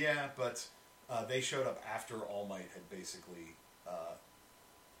 Yeah, but they showed up after All Might had basically.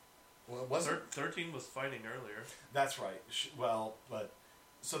 Well, it wasn't 13 was fighting earlier. That's right.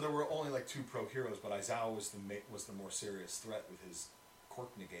 So there were only like two pro heroes, but Aizawa was the more serious threat with his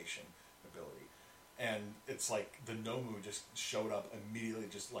quirk negation ability, and it's like the Nomu just showed up immediately,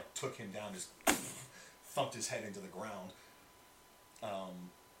 just like took him down, just thumped his head into the ground,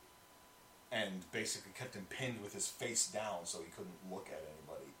 and basically kept him pinned with his face down so he couldn't look at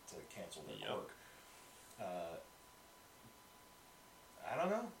anybody to cancel their quirk. I don't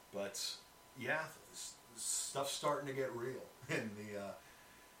know, but yeah, stuff's starting to get real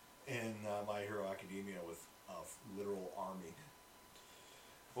in My Hero Academia with a literal army.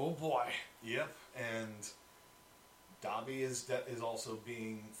 Oh boy. Yep, and Dabi is also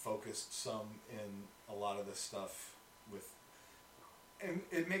being focused some in a lot of this stuff with, and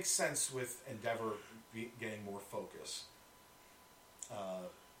it makes sense with Endeavor getting more focus.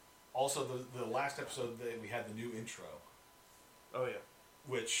 Also, the last episode we had the new intro. Oh yeah.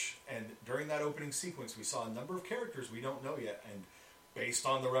 And during that opening sequence, we saw a number of characters we don't know yet, and based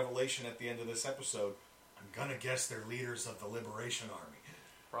on the revelation at the end of this episode, I'm gonna guess they're leaders of the Liberation Army.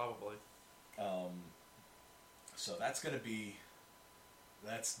 Probably. So that's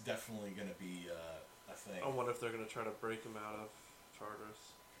definitely gonna be a thing. I wonder if they're gonna try to break him out of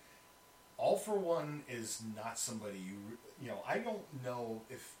Tartarus. All for One is not somebody I don't know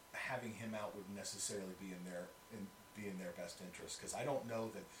if having him out would necessarily be in their best interest, because I don't know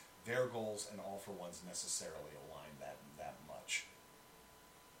that their goals and All for One's necessarily align that much.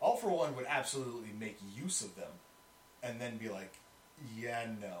 All for One would absolutely make use of them, and then be like, yeah,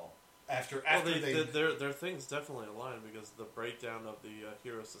 no. After their things definitely align because of the breakdown of the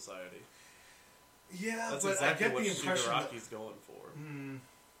Hero Society. Yeah, that's but exactly I get what the impression Shigaraki's going for.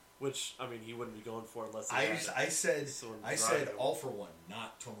 Which, I mean, he wouldn't be going for unless I said All for One,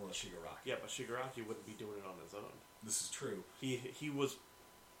 not Tomura Shigaraki. Yeah, but Shigaraki wouldn't be doing it on his own. This is true. He was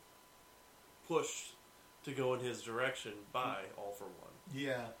pushed to go in his direction by All for One.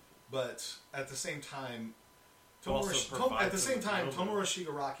 Yeah, but at the same time, Tomura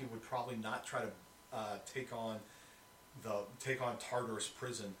Shigaraki would probably not try to take on Tartarus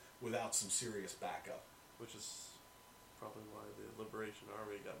prison without some serious backup, which is probably why the Liberation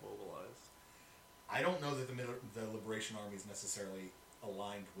Army got mobilized. I don't know that the Liberation Army is necessarily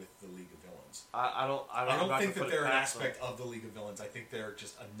aligned with the League of Villains. I don't think that they're an aspect of the League of Villains. I think they're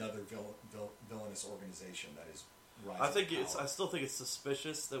just another villainous organization that is rising to power. I still think it's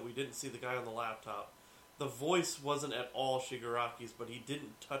suspicious that we didn't see the guy on the laptop. The voice wasn't at all Shigaraki's, but he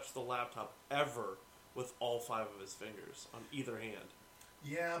didn't touch the laptop ever with all 5 of his fingers on either hand.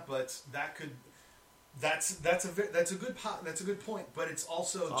 Yeah, but that could. That's a good point. But it's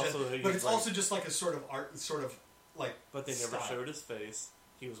also just like a sort of art, sort of like. But they never showed his face.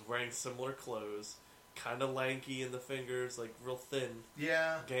 He was wearing similar clothes, kind of lanky in the fingers, like real thin,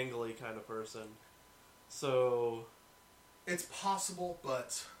 gangly kind of person. So, it's possible,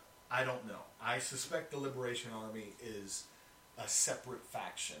 but I don't know. I suspect the Liberation Army is a separate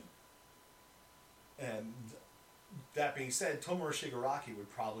faction. And that being said, Tomura Shigaraki would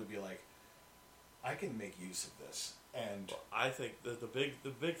probably be like, I can make use of this. And I think the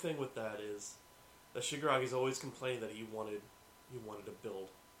big thing with that is that Shigaraki's always complained that he wanted to build.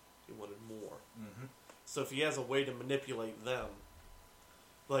 He wanted more. Mm-hmm. So if he has a way to manipulate them,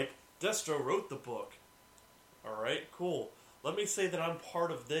 like Destro wrote the book. Alright, cool. Let me say that I'm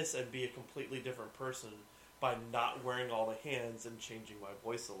part of this and be a completely different person by not wearing all the hands and changing my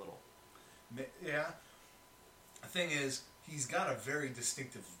voice a little. Yeah. The thing is, he's got a very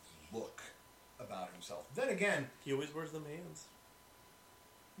distinctive look about himself. Then again... He always wears them hands.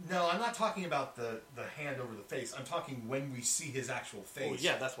 No, I'm not talking about the hand over the face. I'm talking when we see his actual face. Oh,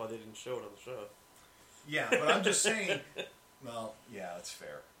 yeah, that's why they didn't show it on the show. Yeah, but I'm just saying... Well, yeah, that's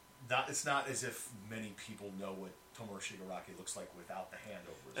fair. It's not as if many people know what Tomura Shigaraki looks like without the hand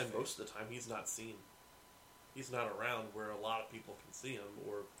over his face. And most of the time, he's not seen. He's not around where a lot of people can see him,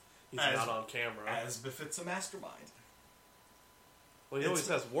 or he's not on camera. As befits a mastermind. Well, he always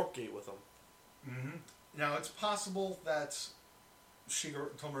has Warpgate with him. Mm-hmm. Now, it's possible that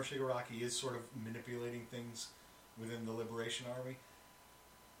Tomura Shigaraki is sort of manipulating things within the Liberation Army.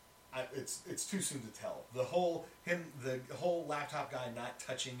 It's too soon to tell. The whole laptop guy not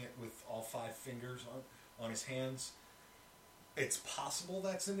touching it with all 5 fingers on his hands. It's possible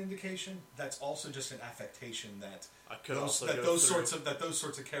that's an indication. That's also just an affectation that those sorts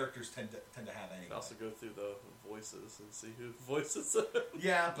of characters tend to have anyway. I could also go through the voices and see who voices it.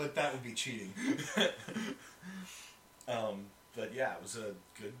 Yeah, but that would be cheating. But yeah, it was a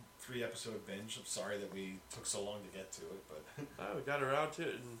good 3-episode binge. I'm sorry that we took so long to get to it, but we got around to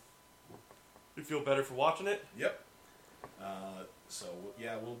it, and we feel better for watching it. Yep. So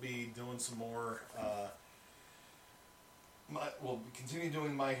yeah, we'll be doing some more. We'll continue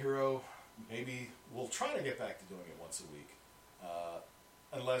doing My Hero. Maybe we'll try to get back to doing it once a week,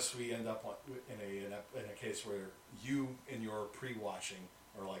 unless we end up in a case where you, in your pre-watching,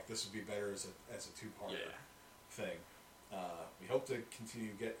 are like, this would be better as a 2-parter thing. We hope to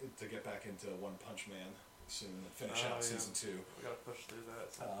continue to get back into One Punch Man soon and finish out season 2. We gotta push through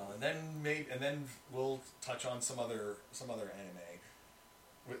that. And then we'll touch on some other anime.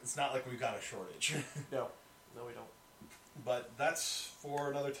 It's not like we've got a shortage. No, we don't. But that's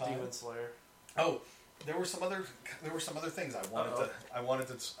for another time. Demon Slayer. Oh, there were some other things I wanted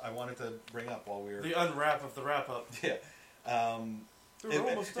to bring up while we were the unwrap of the wrap up. Yeah.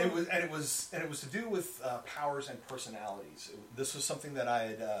 It was to do with powers and personalities. This was something that I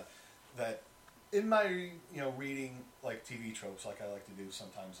had that in my reading like TV tropes, like I like to do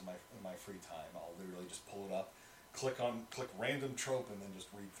sometimes in my free time. I'll literally just pull it up, click random trope, and then just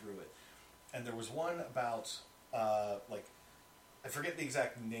read through it. And there was one about I forget the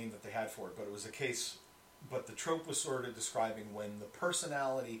exact name that they had for it, but it was a case. But the trope was sort of describing when the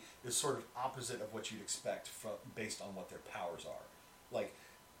personality is sort of opposite of what you'd expect based on what their powers are. Like,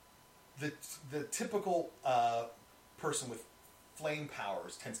 the typical person with flame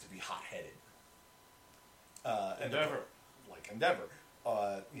powers tends to be hot-headed. Endeavor. Endeavor.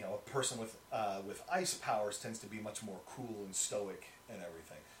 A person with ice powers tends to be much more cool and stoic and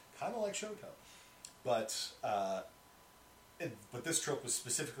everything. Kind of like Shoto. But this trope was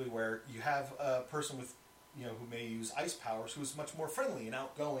specifically where you have a person with, who may use ice powers who's much more friendly and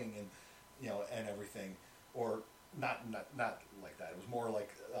outgoing and everything. Or not like that. It was more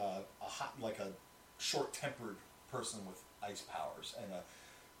like a short-tempered person with ice powers,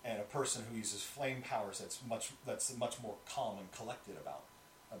 and a person who uses flame powers that's much more calm and collected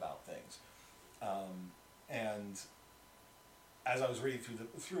about things. And as I was reading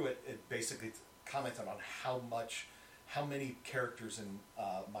through it, it basically commented on how many characters in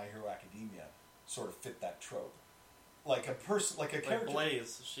My Hero Academia sort of fit that trope. Like a character like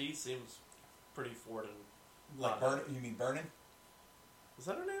Blaze, she seems pretty forward and you mean Burnin? Is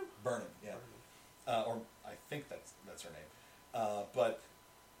that her name? Burnin, yeah. or I think that's her name. But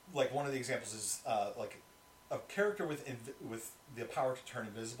like one of the examples is like a character with the power to turn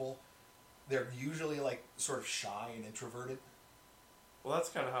invisible. They're usually like sort of shy and introverted. Well, that's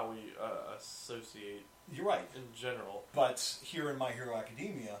kind of how we associate. You're right in general. But here in My Hero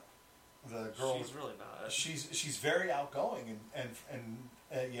Academia, the girl she's really not. She's very outgoing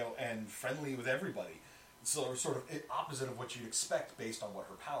and friendly with everybody. So sort of opposite of what you'd expect based on what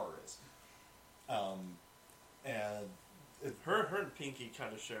her power is. Her and Pinky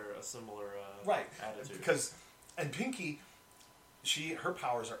kind of share a similar attitude. Because Pinky, her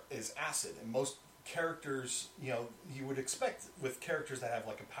powers is acid, and most characters, you would expect with characters that have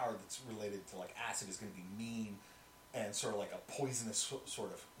like a power that's related to like acid is going to be mean and sort of like a poisonous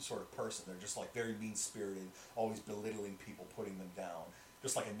sort of person. They're just like very mean-spirited, always belittling people, putting them down,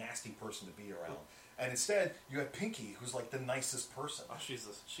 just like a nasty person to be around. And instead, you have Pinky, who's like the nicest person. Oh, she's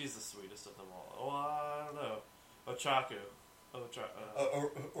the sweetest of them all. Oh, I don't know. Ochaku.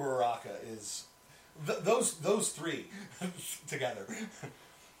 Uraraka is those three together.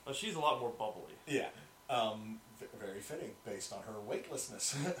 Oh, she's a lot more bubbly. Yeah, very fitting based on her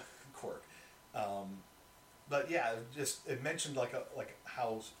weightlessness quirk. But yeah, it mentioned like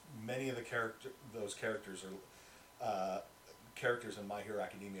how many of those characters are characters in My Hero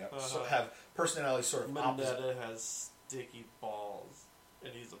Academia have personalities sort of opposite. Mineta has sticky balls,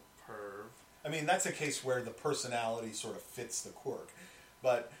 and he's a perv. I mean, that's a case where the personality sort of fits the quirk,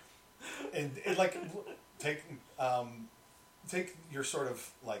 but like take your sort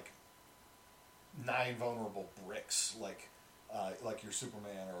of like 9 vulnerable bricks, like your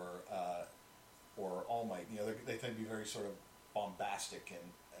Superman or All Might. They tend to be very sort of bombastic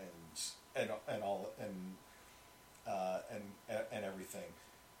and everything.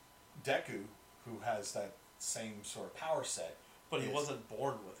 Deku, who has that same sort of power set. But he wasn't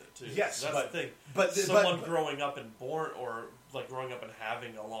born with it, too. Yes, that's the thing. But someone growing up and growing up and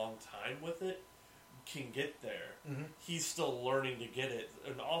having a long time with it can get there. Mm-hmm. He's still learning to get it,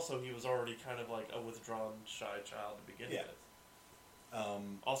 and also he was already kind of like a withdrawn, shy child to begin with.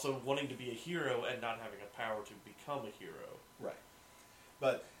 Also, wanting to be a hero and not having a power to become a hero. Right,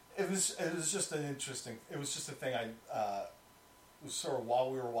 but it was just an interesting. It was just a thing it was sort of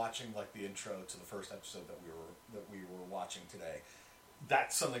while we were watching like the intro to the first episode that we were watching today,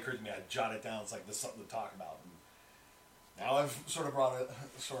 that suddenly occurred to me. I jotted down. It's like this is something to talk about. And now I've sort of brought it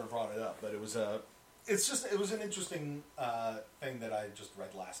up. But it was an interesting thing that I just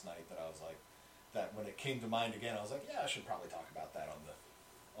read last night. That I was like, that when it came to mind again, I was like, yeah, I should probably talk about that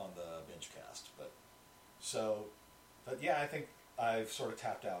on the binge cast. But yeah, I think I've sort of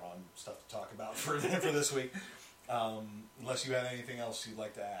tapped out on stuff to talk about for this week. Unless you had anything else you'd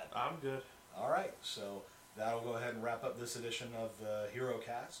like to add. I'm good. All right, so that'll go ahead and wrap up this edition of the Hero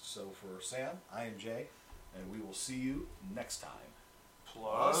Cast. So for Sam, I am Jay, and we will see you next time.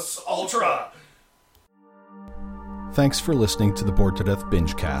 Plus Ultra! Thanks for listening to the Bored to Death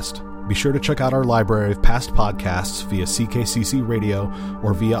Bingecast. Be sure to check out our library of past podcasts via CKCC Radio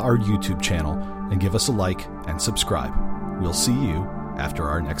or via our YouTube channel, and give us a like and subscribe. We'll see you after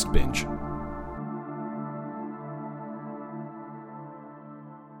our next binge.